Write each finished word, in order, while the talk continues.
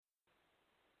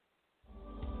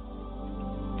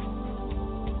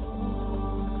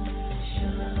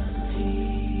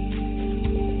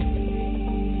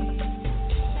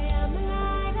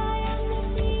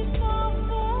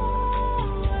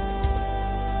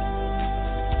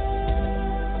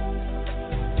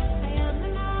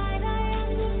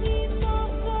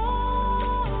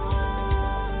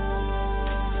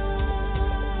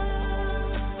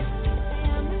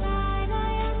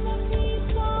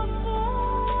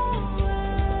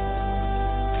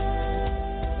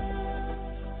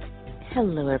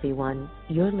Hello, everyone.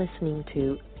 You're listening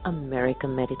to America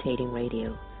Meditating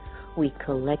Radio. We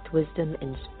collect wisdom,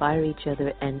 inspire each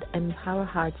other, and empower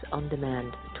hearts on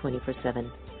demand 24/7.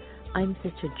 I'm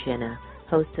Sister Jenna,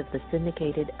 host of the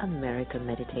syndicated America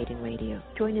Meditating Radio.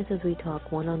 Join us as we talk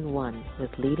one-on-one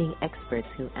with leading experts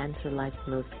who answer life's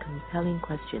most compelling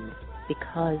questions.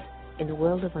 Because in a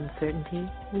world of uncertainty,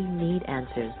 we need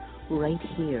answers right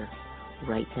here,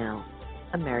 right now.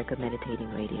 America Meditating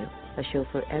Radio, a show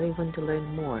for everyone to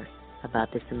learn more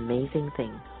about this amazing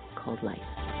thing called life.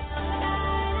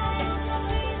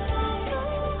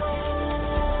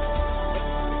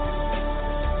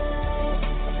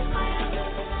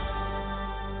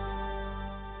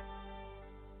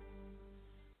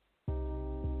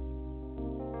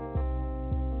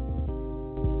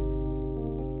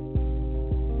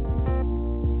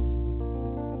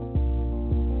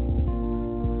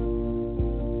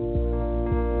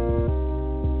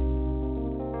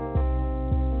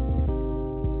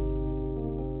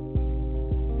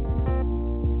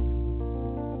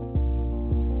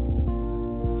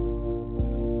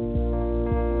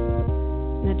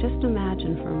 Just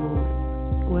imagine for a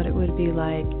moment what it would be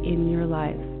like in your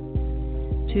life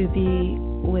to be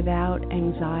without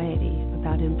anxiety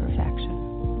about imperfection.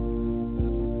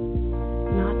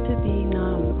 Not to be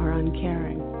numb or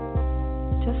uncaring,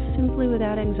 just simply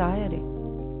without anxiety,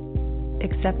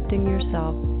 accepting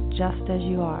yourself just as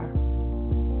you are.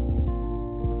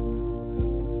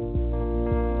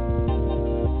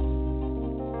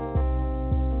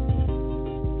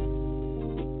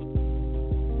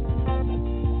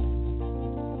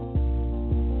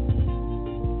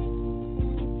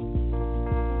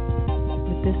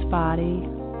 This body,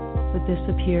 with this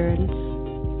appearance,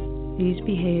 these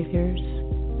behaviors,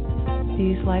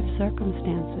 these life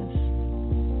circumstances.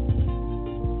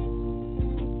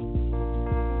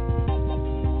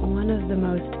 One of the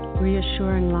most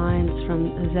reassuring lines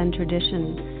from the Zen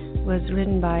tradition was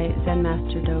written by Zen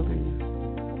Master Dogen.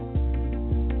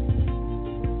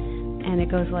 And it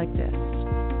goes like this: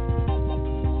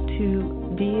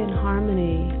 to be in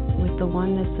harmony with the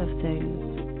oneness of things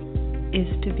is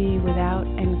to be without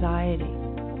anxiety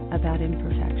about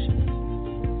imperfection.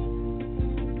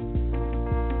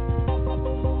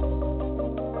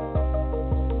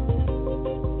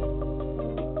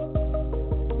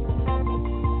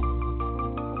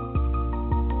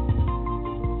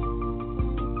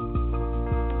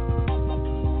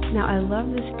 Now, I love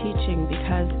this teaching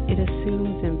because it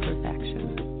assumes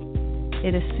imperfection.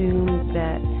 It assumes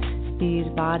that these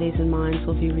bodies and minds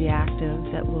will be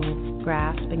reactive, that will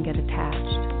grasp and get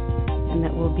attached, and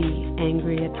that will be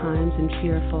angry at times and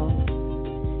fearful,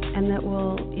 and that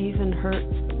will even hurt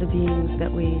the beings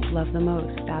that we love the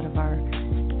most out of our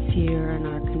fear and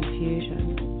our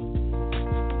confusion.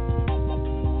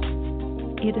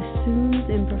 It assumes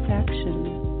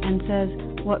imperfection and says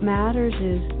what matters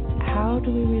is how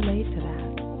do we relate to that?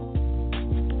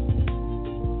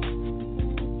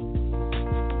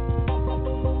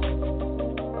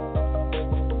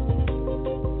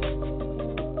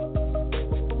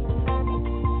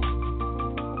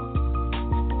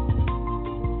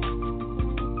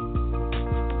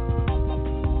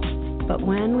 But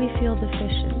when we feel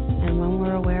deficient, and when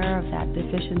we're aware of that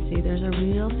deficiency, there's a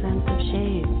real sense of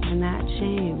shame, and that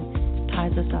shame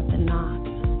ties us up in knots.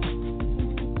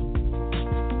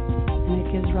 And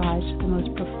it gives rise to the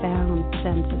most profound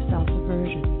sense of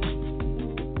self-aversion.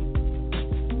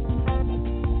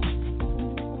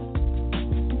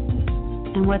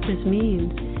 And what this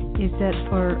means is that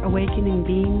for awakening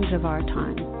beings of our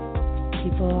time,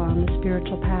 people on the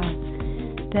spiritual path,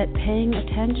 that paying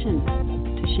attention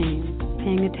to shame,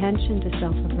 paying attention to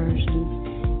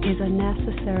self-aversion is a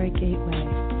necessary gateway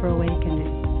for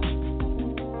awakening.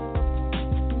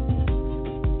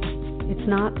 It's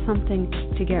not something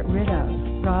to get rid of.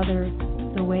 Rather,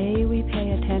 the way we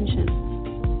pay attention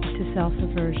to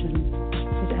self-aversion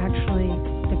is actually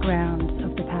the grounds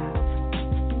of the path.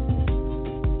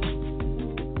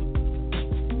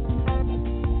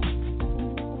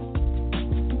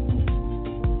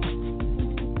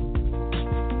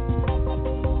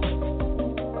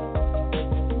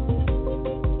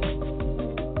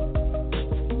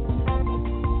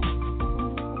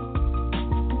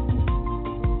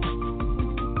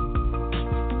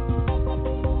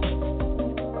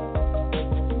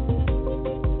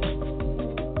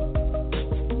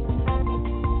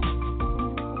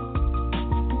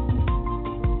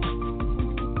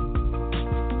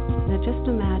 Just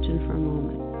imagine for a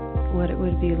moment what it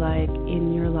would be like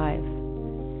in your life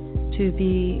to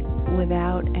be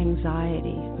without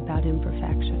anxiety about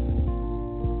imperfection.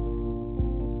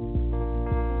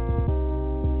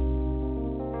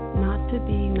 Not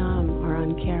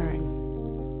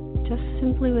just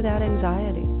simply without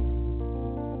anxiety,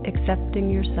 accepting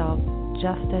yourself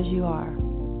just as you are.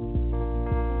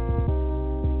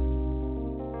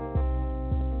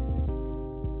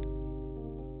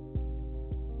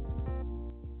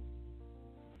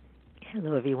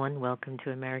 Hello, everyone. Welcome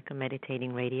to America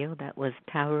Meditating Radio. That was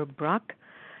Tara Brach,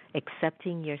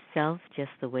 accepting yourself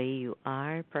just the way you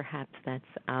are. Perhaps that's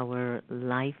our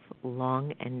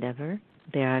lifelong endeavor.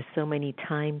 There are so many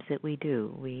times that we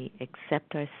do. We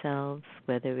accept ourselves,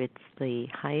 whether it's the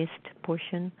highest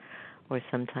portion or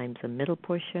sometimes a middle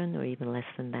portion or even less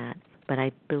than that. But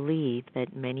I believe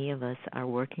that many of us are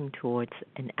working towards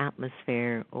an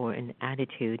atmosphere or an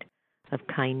attitude of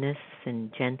kindness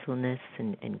and gentleness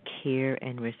and care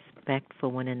and respect for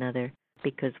one another,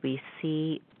 because we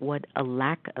see what a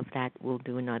lack of that will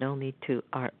do not only to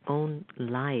our own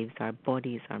lives, our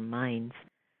bodies, our minds,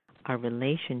 our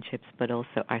relationships, but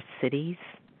also our cities,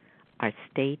 our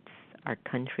states, our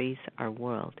countries, our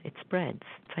world. It spreads.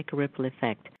 It's like a ripple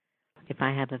effect. If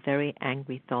I have a very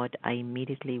angry thought, I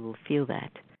immediately will feel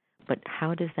that. But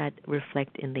how does that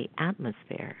reflect in the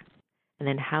atmosphere? And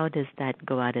then how does that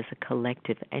go out as a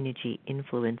collective energy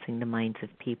influencing the minds of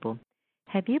people?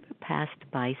 Have you ever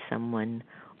passed by someone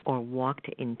or walked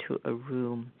into a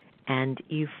room and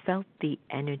you felt the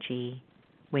energy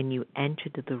when you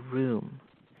entered the room?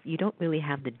 You don't really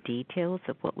have the details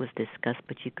of what was discussed,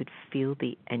 but you could feel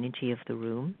the energy of the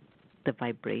room, the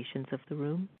vibrations of the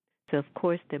room. So, of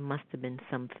course, there must have been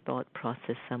some thought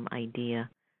process, some idea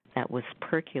that was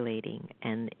percolating,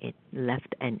 and it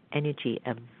left an energy,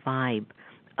 a vibe,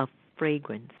 a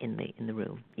fragrance in the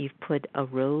room. You've put a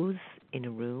rose in a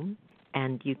room,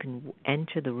 and you can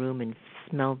enter the room and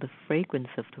smell the fragrance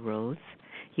of the rose.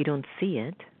 You don't see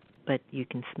it, but you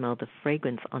can smell the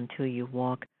fragrance until you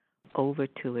walk over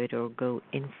to it or go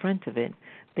in front of it.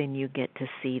 Then you get to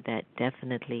see that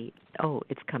definitely, oh,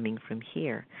 it's coming from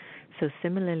here. So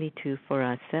similarly to for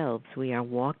ourselves, we are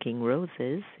walking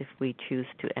roses if we choose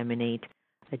to emanate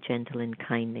a gentle and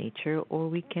kind nature, or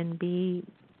we can be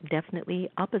definitely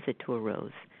opposite to a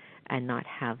rose and not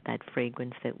have that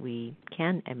fragrance that we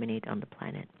can emanate on the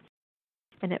planet.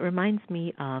 And it reminds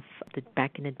me of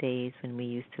back in the days when we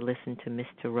used to listen to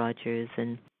Mr. Rogers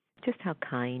and just how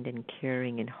kind and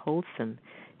caring and wholesome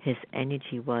his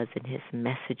energy was and his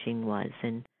messaging was,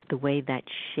 and the way that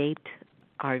shaped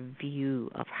our view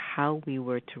of how we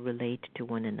were to relate to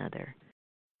one another.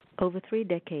 Over 3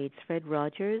 decades, Fred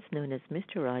Rogers, known as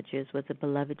Mr. Rogers, was a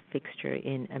beloved fixture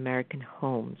in American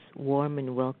homes. Warm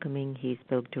and welcoming, he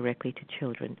spoke directly to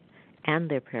children and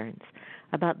their parents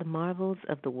about the marvels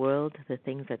of the world, the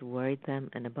things that worried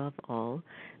them, and above all,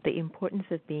 the importance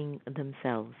of being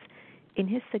themselves. In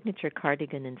his signature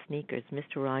cardigan and sneakers,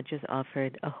 Mr. Rogers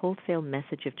offered a wholesale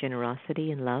message of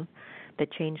generosity and love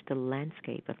that changed the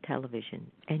landscape of television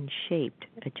and shaped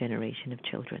a generation of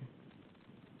children.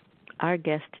 Our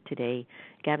guest today,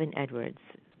 Gavin Edwards,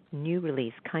 new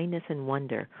release, Kindness and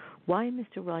Wonder, Why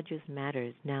Mr. Rogers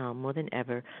Matters Now More Than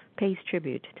Ever, pays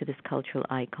tribute to this cultural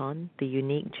icon, the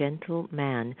unique, gentle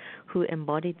man who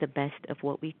embodied the best of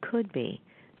what we could be.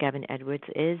 Gavin Edwards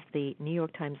is the New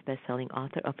York Times bestselling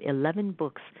author of 11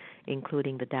 books,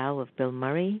 including The Tao of Bill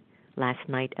Murray, Last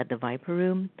Night at the Viper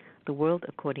Room, The World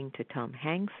According to Tom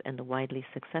Hanks, and the widely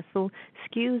successful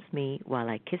Excuse Me While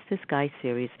I Kiss This Guy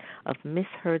series of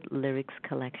misheard lyrics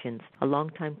collections. A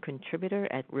longtime contributor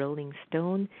at Rolling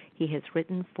Stone, he has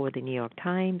written for the New York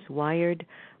Times, Wired,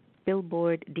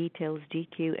 Billboard, Details,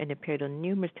 GQ, and appeared on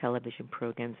numerous television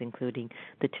programs, including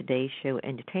The Today Show,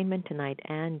 Entertainment Tonight,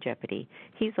 and Jeopardy!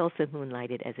 He's also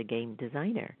moonlighted as a game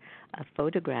designer, a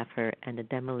photographer, and a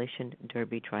demolition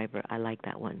derby driver. I like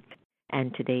that one.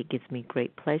 And today it gives me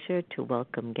great pleasure to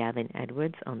welcome Gavin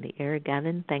Edwards on the air.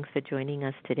 Gavin, thanks for joining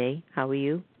us today. How are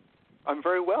you? I'm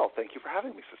very well. Thank you for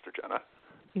having me, Sister Jenna.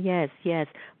 Yes, yes.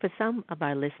 For some of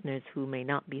our listeners who may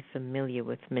not be familiar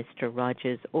with Mr.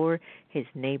 Rogers or his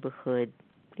neighborhood,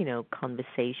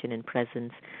 conversation and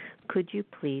presence, could you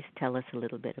please tell us a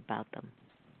little bit about them?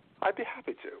 I'd be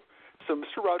happy to. So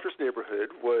Mr. Rogers' Neighborhood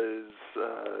was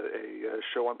a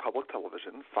show on public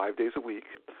television 5 days a week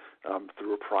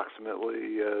through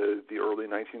approximately the early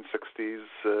 1960s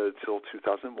till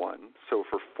 2001. So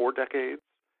for 4 decades,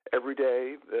 every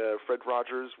day, Fred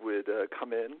Rogers would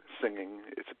come in singing,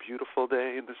 "It's a beautiful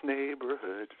day in this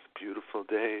neighborhood, it's a beautiful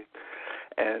day."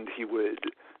 And he would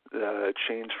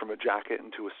change from a jacket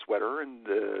into a sweater and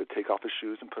take off his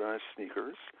shoes and put on his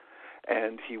sneakers.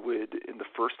 And he would, in the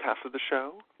first half of the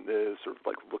show, sort of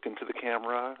like look into the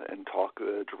camera and talk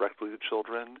directly to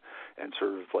children and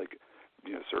sort of like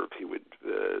sort of he would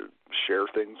share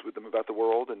things with them about the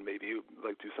world, and maybe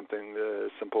like do something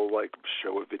simple like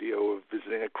show a video of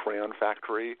visiting a crayon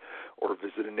factory or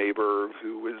visit a neighbor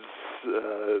who was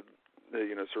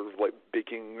sort of like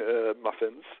baking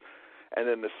muffins. And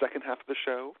then the second half of the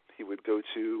show, he would go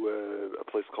to a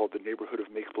place called the Neighborhood of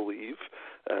Make-Believe,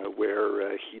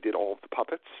 where he did all of the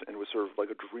puppets, and it was sort of like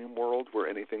a dream world where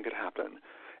anything could happen.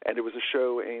 And it was a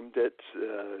show aimed at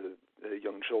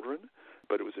young children,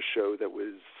 but it was a show that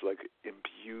was like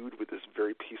imbued with this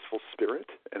very peaceful spirit.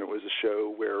 And it was a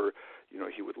show where,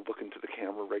 he would look into the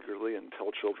camera regularly and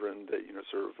tell children that,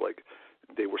 sort of like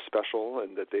they were special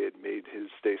and that they had made his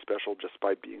day special just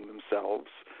by being themselves.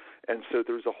 And so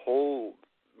there's a whole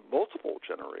multiple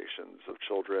generations of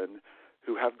children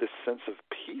who have this sense of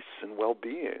peace and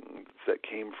well-being that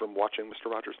came from watching Mr.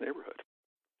 Rogers' Neighborhood.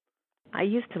 I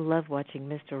used to love watching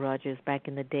Mr. Rogers back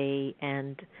in the day,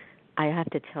 and I have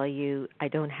to tell you, I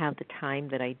don't have the time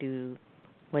that I do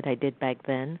what I did back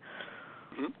then,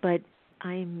 but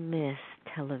I miss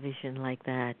television like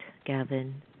that,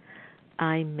 Gavin.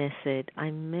 I miss it.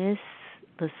 I miss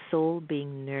the soul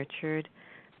being nurtured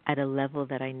at a level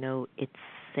that I know it's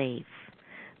safe.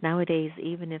 Nowadays,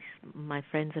 even if my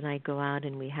friends and I go out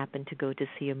and we happen to go to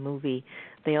see a movie,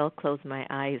 they all close my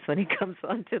eyes when it comes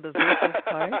on to the business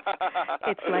part.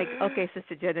 It's like, okay,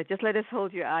 Sister Jenna, just let us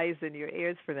hold your eyes and your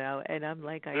ears for now. And I'm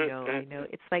like, I know.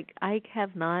 It's like I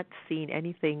have not seen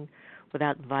anything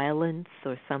without violence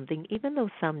or something, even though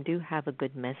some do have a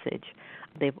good message.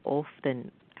 They've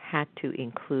often had to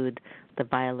include the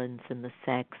violence and the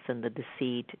sex and the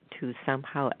deceit to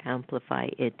somehow amplify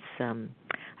its,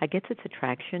 I guess, its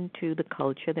attraction to the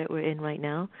culture that we're in right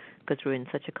now, because we're in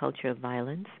such a culture of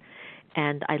violence.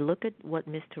 And I look at what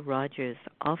Mr. Rogers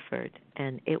offered,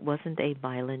 and it wasn't a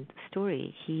violent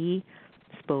story. He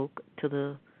spoke to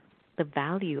the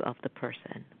value of the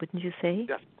person, wouldn't you say?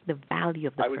 Yes. The value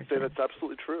of the person. I would say that's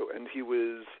absolutely true. And he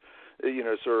was,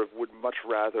 sort of would much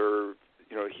rather,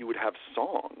 he would have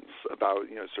songs about,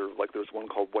 sort of like there's one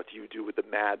called What Do You Do With the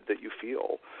Mad That You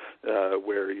Feel,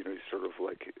 where, he sort of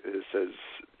like says,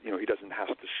 he doesn't have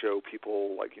to show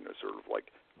people like, sort of like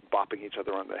bopping each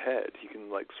other on the head. He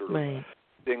can like sort of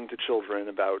sing to children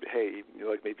about, hey,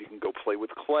 like maybe you can go play with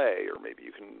clay, or maybe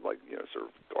you can like, sort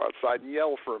of go outside and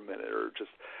yell for a minute, or just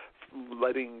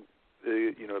letting,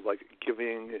 like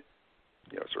giving,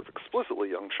 sort of explicitly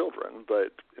young children,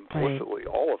 but implicitly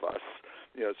all of us,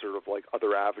 sort of like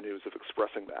other avenues of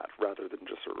expressing that rather than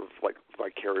just sort of like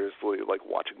vicariously like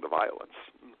watching the violence.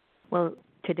 Well,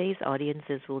 today's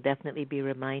audiences will definitely be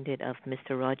reminded of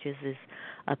Mr. Rogers'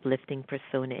 uplifting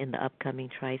persona in the upcoming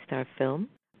TriStar film,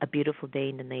 A Beautiful Day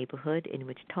in the Neighborhood, in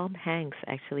which Tom Hanks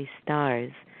actually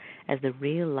stars as the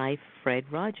real-life Fred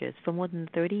Rogers. For more than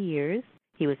 30 years,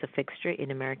 he was a fixture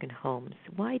in American homes.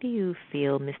 Why do you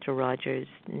feel Mr. Rogers'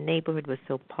 Neighborhood was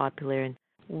so popular, and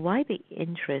why the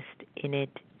interest in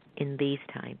it in these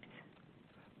times?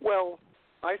 Well,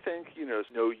 I think,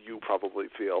 you probably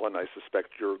feel, and I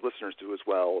suspect your listeners do as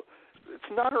well, it's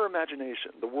not our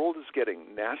imagination. The world is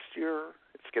getting nastier,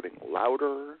 it's getting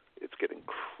louder, it's getting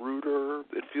cruder.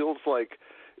 It feels like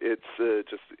it's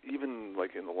just even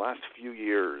like in the last few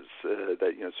years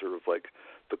that, sort of like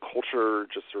the culture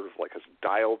just sort of like has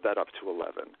dialed that up to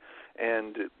 11.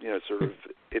 And, sort of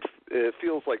it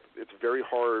feels like it's very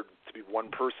hard to be one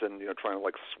person, trying to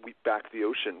like sweep back the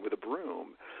ocean with a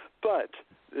broom. But,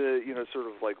 sort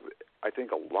of like I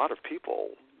think a lot of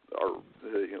people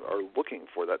are looking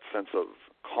for that sense of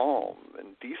calm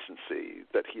and decency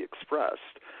that he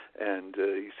expressed. And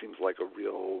he seems like a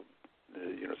real,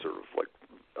 sort of like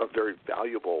a very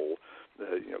valuable,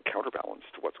 counterbalance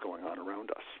to what's going on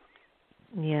around us.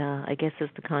 Yeah, I guess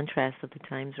it's the contrast of the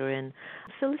times we're in.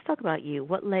 So let's talk about you.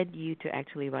 What led you to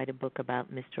actually write a book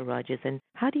about Mr. Rogers, and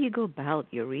how do you go about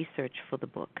your research for the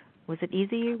book? Was it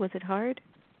easy? Was it hard?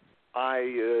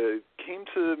 I came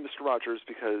to Mr. Rogers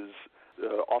because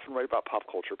often write about pop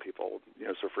culture people.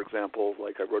 So for example,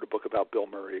 like I wrote a book about Bill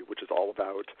Murray, which is all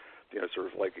about, sort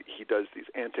of like he does these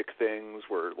antic things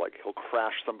where like he'll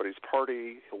crash somebody's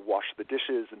party, he'll wash the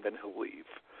dishes, and then he'll leave.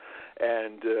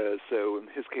 And so in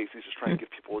his case, he's just trying to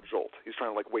give people a jolt. He's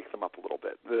trying to like wake them up a little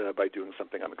bit by doing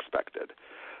something unexpected.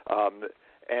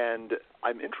 And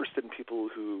I'm interested in people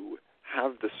who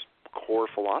have this core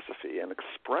philosophy and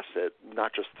express it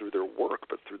not just through their work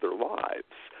but through their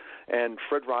lives. And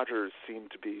Fred Rogers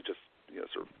seemed to be just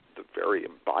sort of the very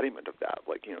embodiment of that.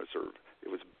 Like sort of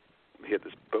he had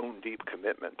this bone deep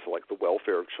commitment to like the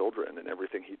welfare of children and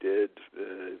everything he did.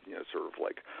 Sort of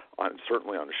like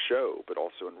certainly on a show, but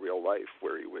also in real life,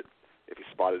 where he would, if he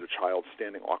spotted a child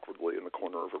standing awkwardly in the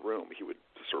corner of a room, he would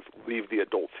sort of leave the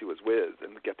adults he was with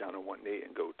and get down on one knee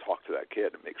and go talk to that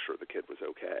kid and make sure the kid was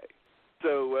okay.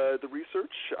 So the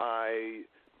research, I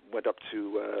went up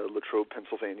to Latrobe,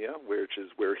 Pennsylvania, which is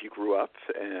where he grew up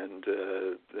and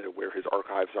where his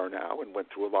archives are now, and went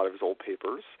through a lot of his old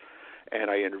papers. And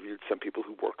I interviewed some people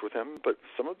who worked with him, but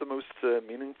some of the most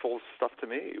meaningful stuff to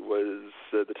me was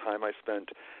the time I spent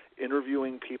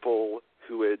interviewing people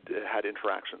who had had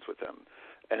interactions with him,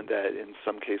 and that in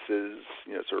some cases,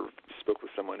 sort of spoke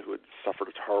with someone who had suffered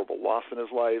a horrible loss in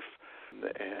his life,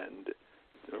 and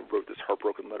wrote this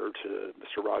heartbroken letter to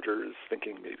Mr. Rogers,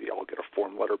 thinking maybe I'll get a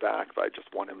form letter back, but I just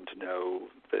want him to know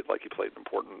that he played an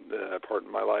important part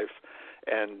in my life.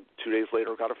 And 2 days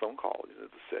later, got a phone call.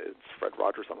 It's Fred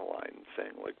Rogers on the line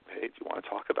saying, hey, do you want to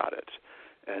talk about it?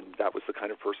 And that was the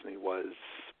kind of person he was,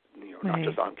 not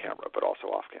just on camera, but also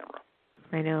off camera.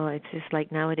 I know. It's just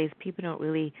like nowadays, people don't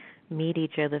really meet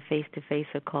each other face to face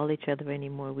or call each other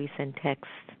anymore. We send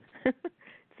texts.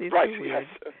 It's right, so weird.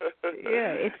 Yes.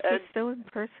 Yeah, it's just so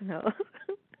impersonal.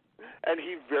 And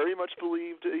he very much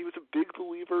believed, he was a big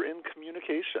believer in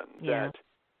communication, that,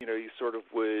 you sort of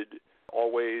would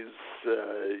always,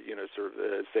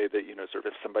 say that, sort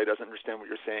of if somebody doesn't understand what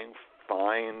you're saying,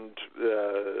 find,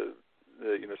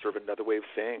 sort of another way of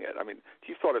saying it. I mean,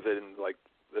 he thought of it in,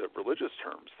 the religious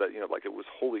terms, that, it was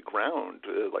holy ground,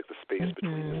 the space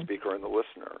between the speaker and the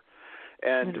listener.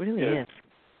 And it really is.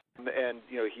 And,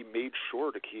 he made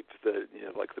sure to keep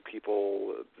the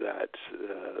people that,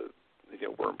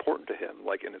 were important to him,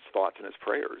 in his thoughts and his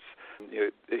prayers.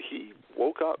 He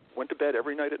woke up, went to bed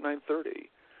every night at 9:30,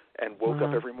 and woke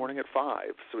up every morning at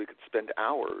 5, so he could spend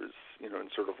hours, in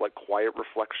sort of quiet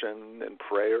reflection and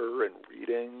prayer and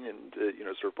reading, and,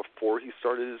 sort of before he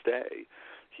started his day,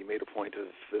 he made a point of,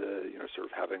 sort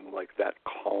of having that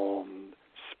calm,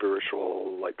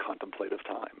 spiritual, contemplative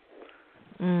time.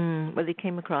 Well, it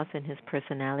came across in his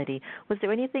personality. Was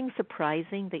there anything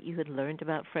surprising that you had learned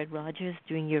about Fred Rogers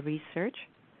during your research?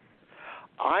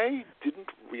 I didn't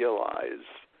realize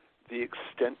the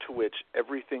extent to which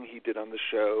everything he did on the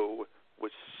show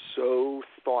was so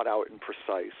thought out and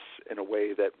precise in a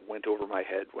way that went over my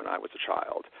head when I was a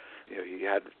child. He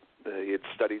had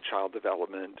studied child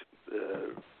development,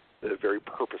 very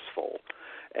purposeful.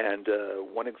 And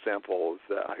one example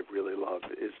that I really love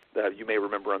is that you may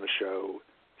remember on the show,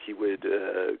 he would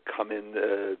come in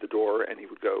the door and he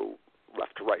would go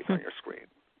left to right on your screen.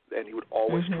 And he would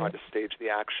always try to stage the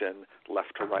action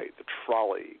left to right. The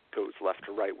trolley goes left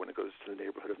to right when it goes to the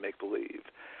neighborhood of make-believe.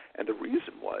 And the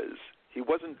reason was he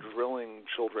wasn't drilling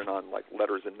children on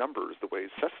letters and numbers the way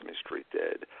Sesame Street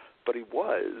did, but he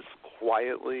was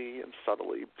quietly and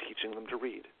subtly teaching them to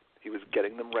read. He was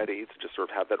getting them ready to just sort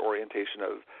of have that orientation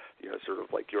of, sort of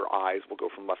your eyes will go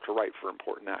from left to right for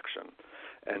important action.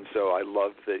 And so I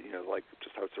loved that,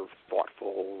 just how sort of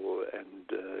thoughtful and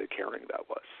caring that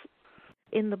was.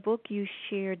 In the book, you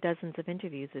share dozens of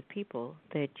interviews with people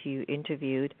that you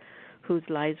interviewed whose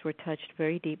lives were touched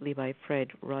very deeply by Fred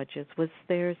Rogers. Was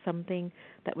there something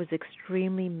that was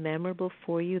extremely memorable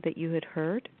for you that you had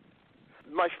heard?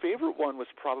 My favorite one was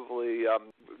probably,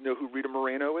 know who Rita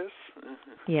Moreno is?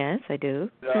 Yes, I do.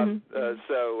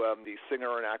 So the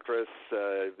singer and actress,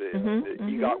 the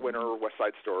EGOT winner, West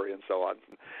Side Story, and so on.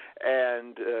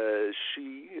 And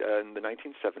she, in the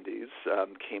 1970s,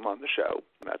 came on the show.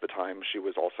 At the time, she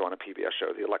was also on a PBS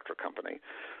show, The Electric Company.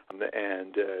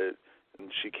 And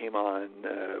she came on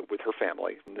with her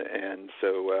family. And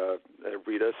so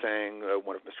Rita sang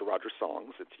one of Mr. Rogers'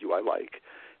 songs, It's You I Like.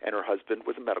 And her husband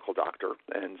was a medical doctor,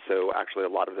 and so actually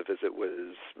a lot of the visit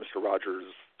was Mr.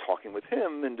 Rogers talking with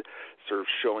him and sort of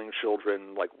showing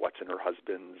children what's in her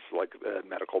husband's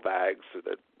medical bags, so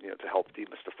that to help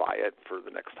demystify it for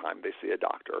the next time they see a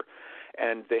doctor.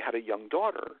 And they had a young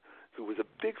daughter who was a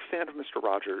big fan of Mr.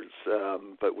 Rogers,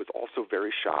 but was also very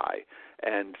shy,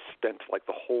 and spent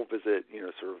the whole visit,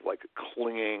 sort of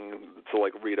clinging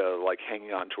to Rita,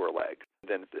 hanging on to her leg.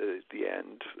 Then at the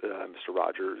end, Mr.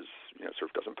 Rogers,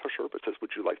 sort of doesn't push her, but says,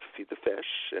 "Would you like to feed the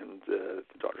fish?" And the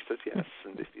daughter says yes,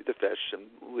 and they feed the fish and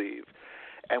leave.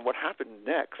 And what happened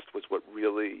next was what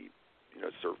really,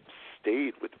 sort of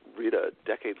stayed with Rita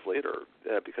decades later,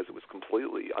 because it was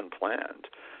completely unplanned.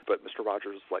 But Mr.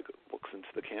 Rogers looks into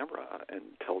the camera and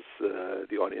tells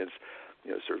the audience,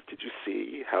 sort of, "Did you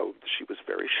see how she was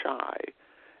very shy?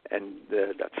 And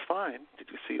that's fine.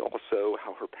 Did you see also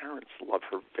how her parents love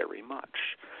her very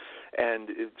much?" And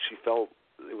she felt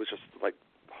it was just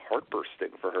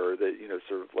heartbursting for her that,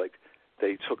 sort of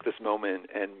they took this moment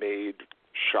and made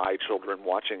shy children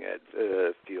watching it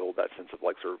feel that sense of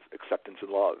sort of acceptance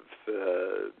and love,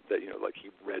 that, he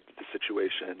read the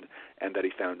situation and that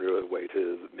he found a way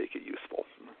to make it useful.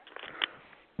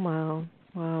 Wow,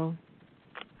 wow.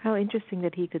 How interesting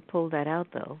that he could pull that out,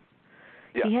 though.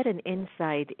 Yes. He had an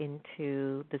insight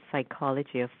into the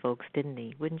psychology of folks, didn't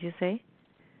he? Wouldn't you say?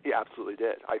 He absolutely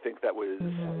did. I think that was,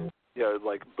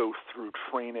 like both through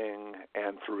training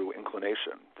and through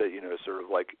inclination. That sort of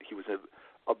like he was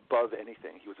above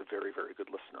anything. He was a very, very good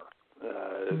listener.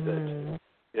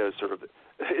 That sort of.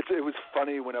 It was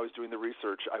funny when I was doing the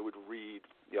research. I would read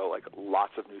like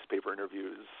lots of newspaper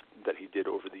interviews that he did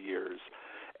over the years.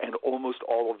 And almost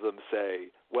all of them say,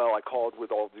 well, I called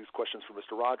with all of these questions for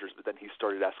Mr. Rogers, but then he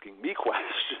started asking me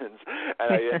questions,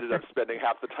 and I ended up spending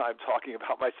half the time talking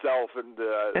about myself. And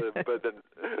but then,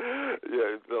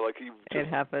 like he just, it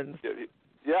happens.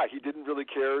 He didn't really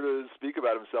care to speak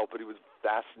about himself, but he was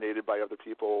fascinated by other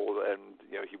people, and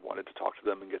he wanted to talk to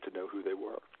them and get to know who they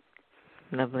were.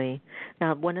 Lovely.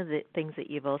 Now, one of the things that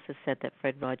you've also said that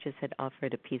Fred Rogers had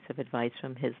offered a piece of advice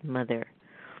from his mother,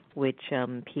 which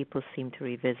people seem to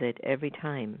revisit every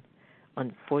time,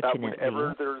 unfortunately.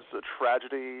 Whenever there's a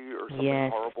tragedy or something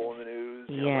horrible in the news,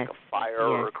 like a fire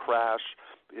or a crash,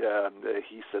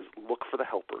 he says, look for the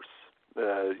helpers.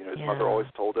 His mother always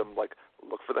told him, like,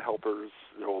 look for the helpers.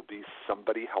 There will be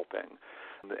somebody helping.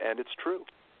 And it's true.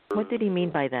 What did he mean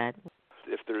by that?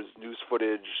 If there's news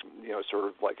footage, sort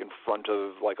of like in front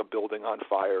of like a building on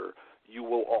fire, you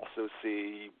will also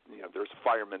see, there's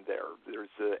firemen there, there's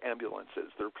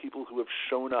ambulances, there are people who have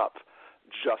shown up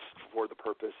just for the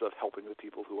purpose of helping the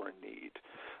people who are in need.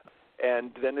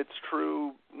 And then it's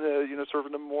true, sort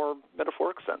of in a more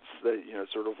metaphoric sense, that,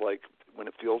 sort of like when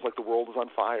it feels like the world is on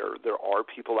fire, there are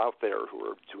people out there who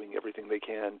are doing everything they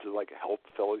can to like help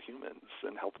fellow humans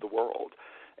and help the world.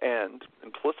 And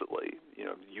implicitly,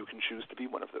 you can choose to be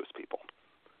one of those people.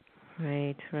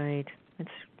 Right.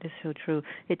 It's so true.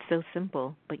 It's so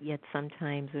simple, but yet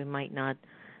sometimes we might not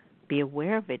be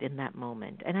aware of it in that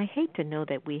moment. And I hate to know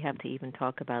that we have to even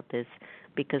talk about this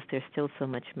because there's still so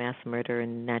much mass murder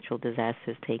and natural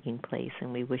disasters taking place,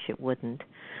 and we wish it wouldn't.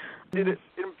 It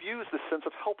imbues the sense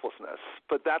of helplessness,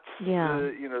 but that's,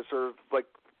 sort of like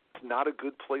not a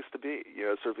good place to be.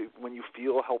 Sort of when you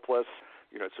feel helpless,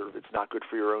 sort of it's not good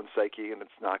for your own psyche, and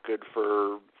it's not good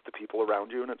for the people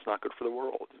around you, and it's not good for the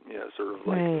world. Sort of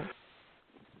like,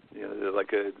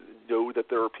 know that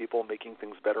there are people making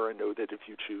things better, and know that if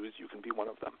you choose, you can be one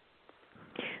of them.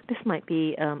 This might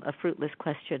be a fruitless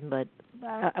question, but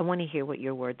I want to hear what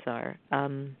your words are.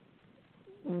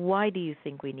 Why do you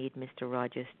think we need Mr.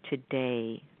 Rogers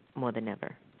today more than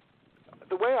ever?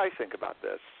 The way I think about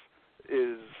this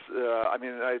is,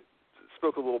 I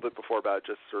spoke a little bit before about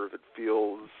just sort of it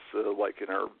feels like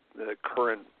in our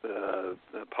current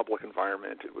public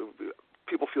environment,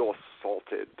 people feel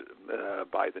assaulted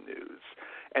by the news.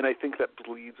 And I think that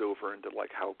bleeds over into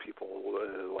like how people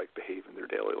like behave in their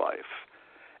daily life.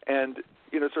 And,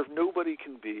 sort of nobody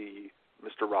can be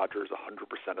Mr. Rogers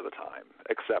 100% of the time,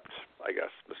 except, I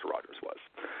guess, Mr. Rogers was.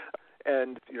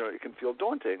 And, it can feel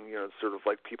daunting, sort of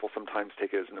like people sometimes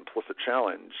take it as an implicit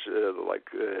challenge,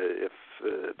 if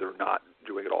they're not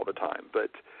doing it all the time.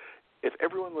 But if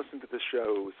everyone listening to this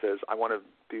show says, I want to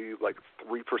be like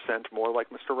 3% more like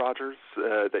Mr. Rogers,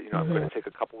 that, I'm going to take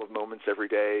a couple of moments every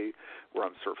day where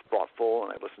I'm sort of thoughtful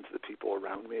and I listen to the people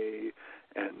around me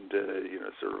and,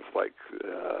 sort of like,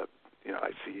 I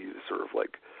see sort of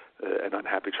like an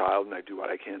unhappy child and I do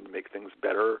what I can to make things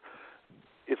better.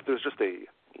 If there's just a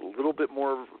little bit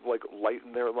more like light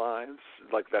in their lives,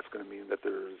 like that's going to mean that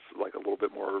there's like a little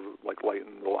bit more like light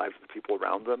in the lives of the people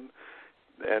around them,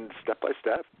 and step by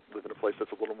step live in a place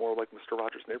that's a little more like Mr.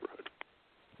 Rogers' neighborhood.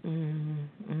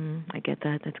 I get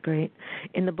that. That's great.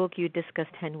 In the book, you discuss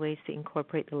 10 ways to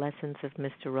incorporate the lessons of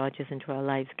Mr. Rogers into our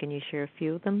lives. Can you share a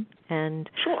few of them? And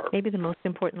sure. Maybe the most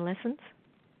important lessons?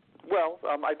 Well,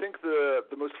 I think the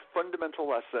most fundamental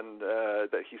lesson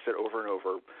that he said over and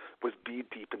over was be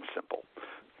deep and simple.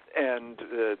 And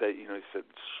that, he said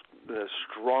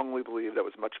strongly believed that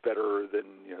was much better than,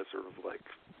 sort of like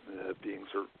being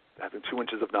sort of having 2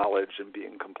 inches of knowledge and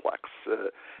being complex.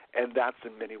 And that's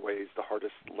in many ways the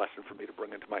hardest lesson for me to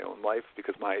bring into my own life,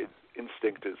 because my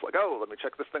instinct is like, let me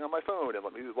check this thing on my phone and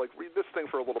let me like read this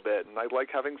thing for a little bit. And I like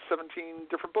having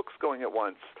 17 different books going at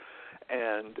once.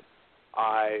 And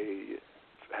I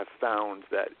have found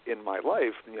that in my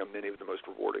life, many of the most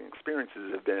rewarding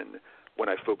experiences have been when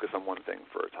I focus on one thing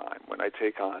for a time, when I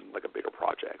take on like a bigger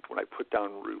project, when I put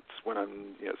down roots, when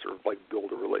I'm, sort of like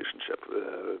build a relationship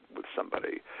with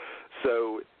somebody.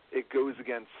 So it goes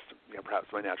against,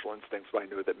 perhaps my natural instincts, but I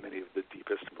know that many of the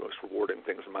deepest, most rewarding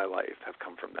things in my life have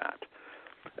come from that.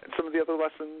 And some of the other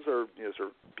lessons are,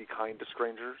 sort of be kind to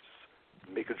strangers,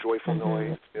 make a joyful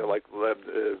noise,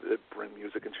 bring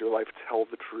music into your life, tell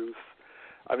the truth.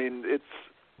 I mean, it's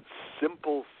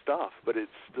simple stuff, but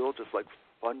it's still just like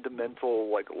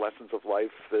fundamental like lessons of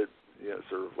life that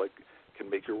sort of like can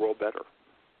make your world better.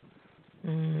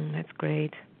 That's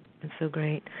great. That's so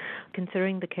great.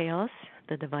 Considering the chaos,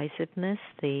 the divisiveness,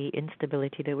 the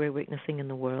instability that we're witnessing in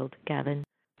the world, Gavin,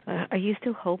 are you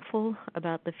still hopeful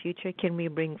about the future? Can we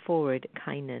bring forward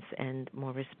kindness and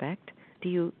more respect? Do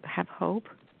you have hope?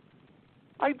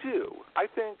 I do. I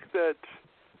think that,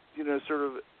 sort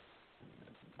of,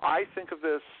 I think of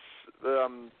this,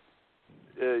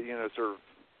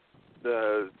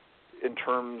 in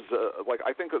terms of, like,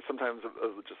 I think that sometimes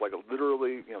of just like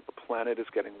literally, the planet is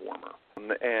getting warmer.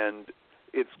 And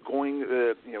it's going,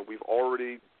 we've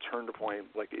already turned a point,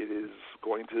 like it is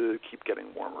going to keep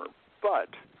getting warmer. But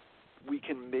we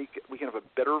can have a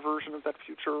better version of that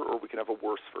future, or we can have a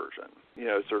worse version,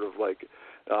 sort of like,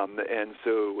 and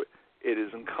so it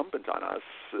is incumbent on us,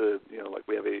 like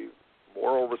we have a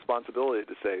moral responsibility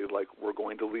to say, like, we're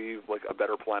going to leave like a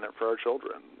better planet for our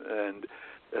children, and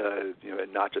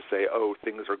and not just say, oh,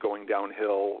 things are going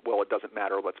downhill, well, it doesn't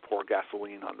matter, let's pour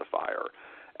gasoline on the fire.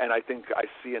 And I think I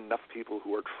see enough people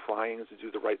who are trying to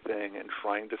do the right thing and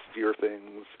trying to steer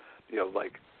things,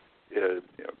 like, in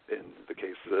the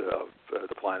case of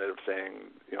the planet, of saying,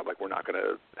 like, we're not going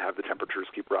to have the temperatures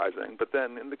keep rising. But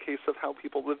then in the case of how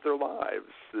people live their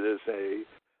lives, say,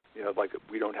 like,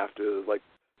 we don't have to, like,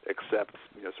 accept,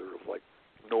 sort of like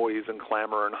noise and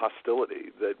clamor and hostility,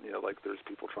 that, like, there's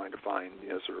people trying to find,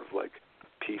 sort of like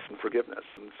peace and forgiveness.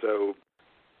 And so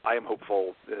I am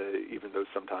hopeful, even though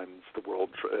sometimes the world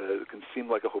can seem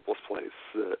like a hopeless place.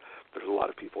 There's a lot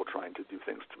of people trying to do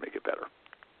things to make it better.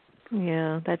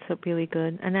 Yeah, that's really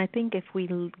good. And I think if we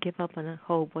give up on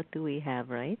hope, what do we have,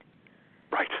 right?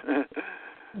 Right.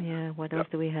 Yeah, what else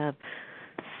do we have?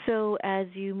 So as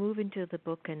you move into the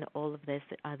book and all of this,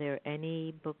 are there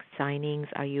any book signings?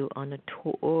 Are you on a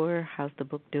tour? How's the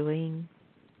book doing?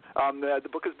 The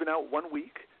book has been out 1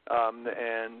 week, and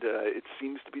it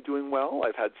seems to be doing well.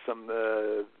 I've had some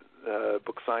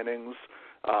book signings.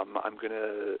 I'm going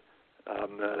to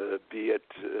be at,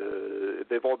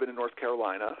 they've all been in North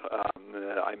Carolina.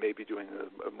 I may be doing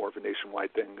more of a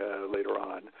nationwide thing later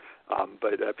on.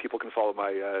 But people can follow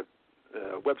my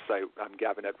website. I'm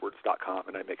gavinedwards.com,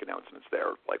 and I make announcements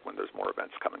there, like when there's more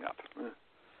events coming up.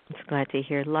 It's glad to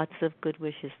hear. Lots of good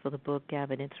wishes for the book,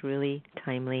 Gavin. It's really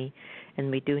timely, and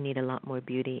we do need a lot more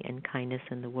beauty and kindness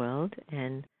in the world,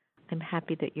 and I'm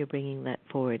happy that you're bringing that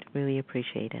forward. Really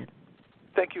appreciate it.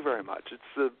 Thank you very much.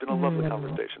 It's been a lovely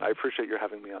conversation. I appreciate your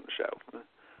having me on the show.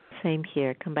 Same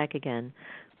here. Come back again.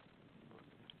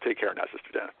 Take care now,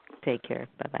 Sister Janet. Take care.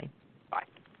 Bye-bye. Bye.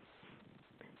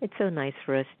 It's so nice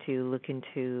for us to look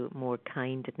into more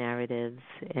kind narratives,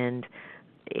 and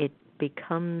it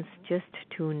becomes just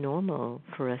too normal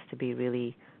for us to be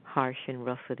really harsh and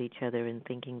rough with each other and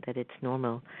thinking that it's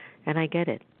normal. And I get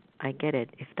it.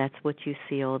 If that's what you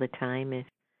see all the time, if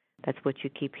that's what you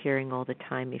keep hearing all the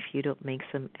time, if you don't make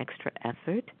some extra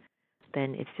effort,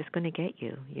 then it's just going to get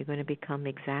you. You're going to become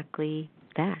exactly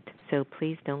that. So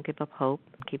please don't give up hope.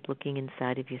 Keep looking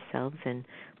inside of yourselves and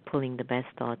pulling the best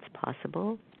thoughts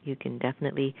possible. You can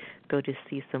definitely go to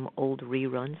see some old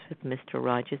reruns with Mr.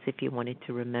 Rogers if you wanted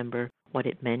to remember what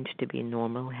it meant to be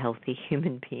normal, healthy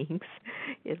human beings.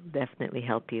 It'll definitely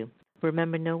help you.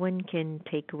 Remember, no one can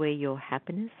take away your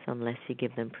happiness unless you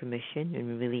give them permission, and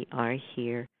we really are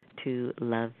here to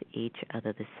love each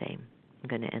other the same. I'm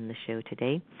going to end the show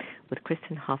today with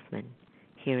Kristen Hoffman.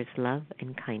 Here is love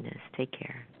and kindness. Take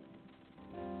care.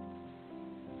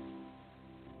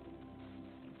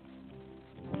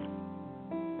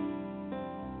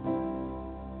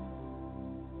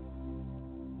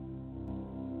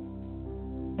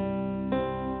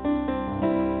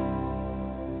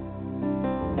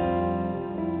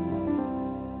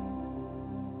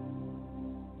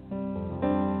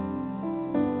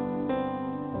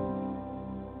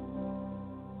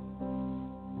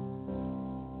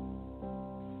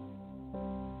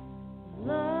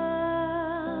 Love.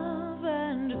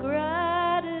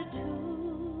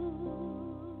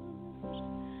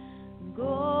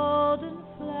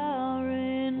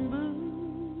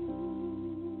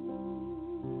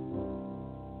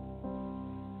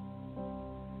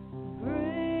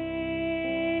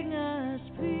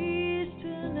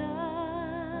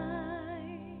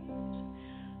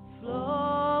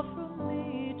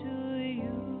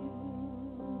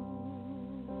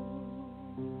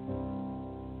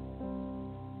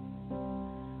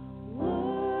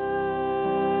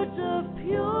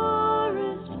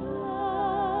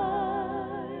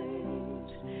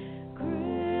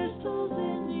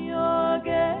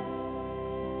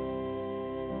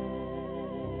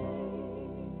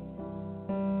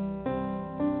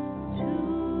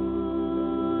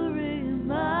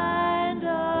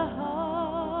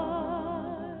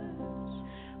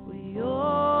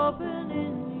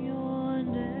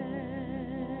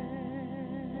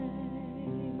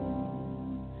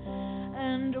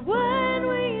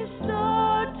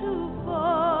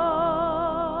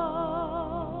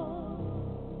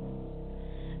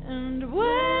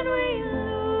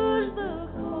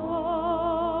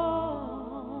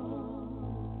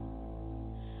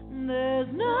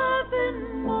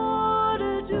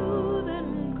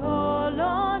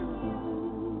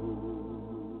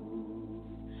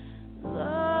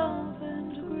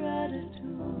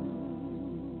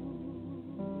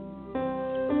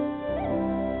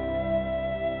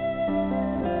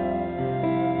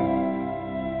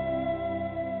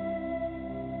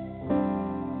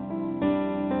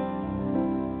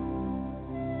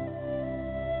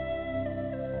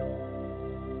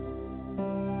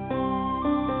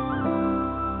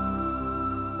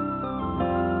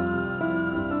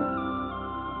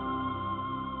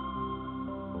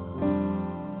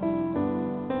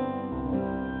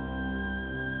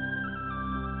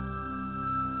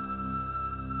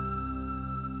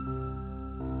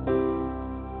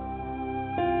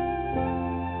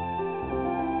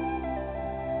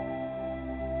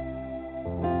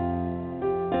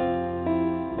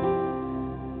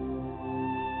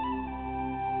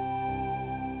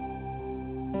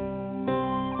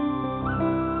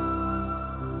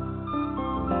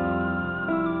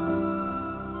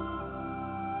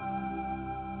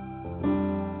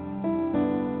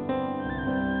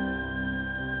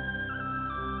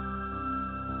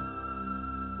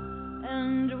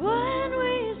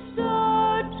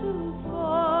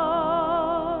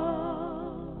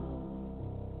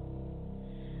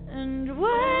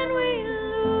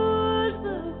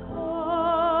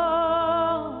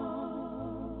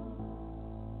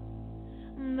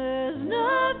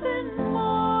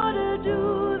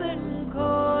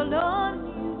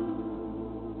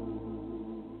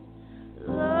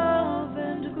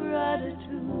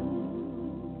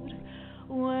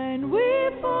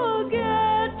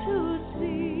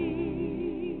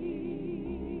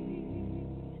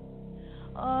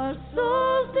 our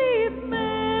soul's deep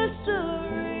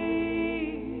mystery.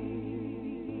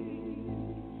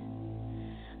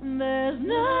 There's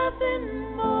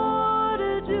nothing more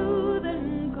to do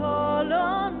than call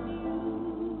on you.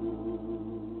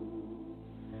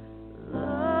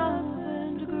 Love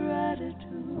and gratitude.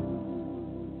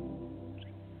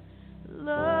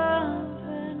 Love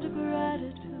and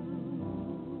gratitude.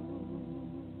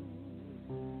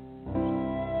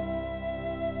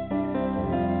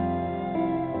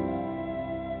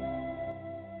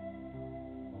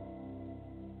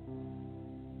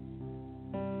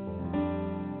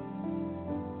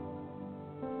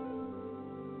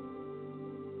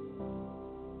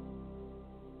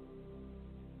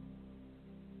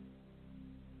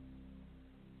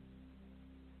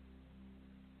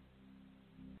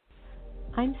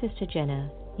 I'm Sister Jenna.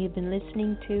 You've been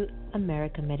listening to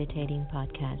America Meditating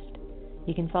Podcast.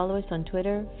 You can follow us on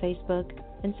Twitter, Facebook,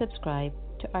 and subscribe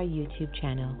to our YouTube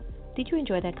channel. Did you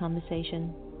enjoy that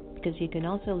conversation? Because you can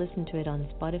also listen to it on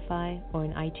Spotify or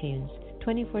in iTunes,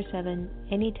 24/7,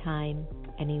 anytime,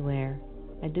 anywhere.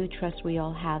 I do trust we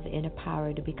all have the inner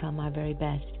power to become our very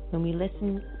best. When we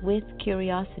listen with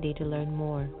curiosity to learn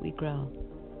more, we grow.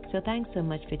 So thanks so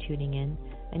much for tuning in,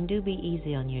 and do be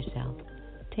easy on yourself.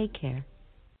 Take care.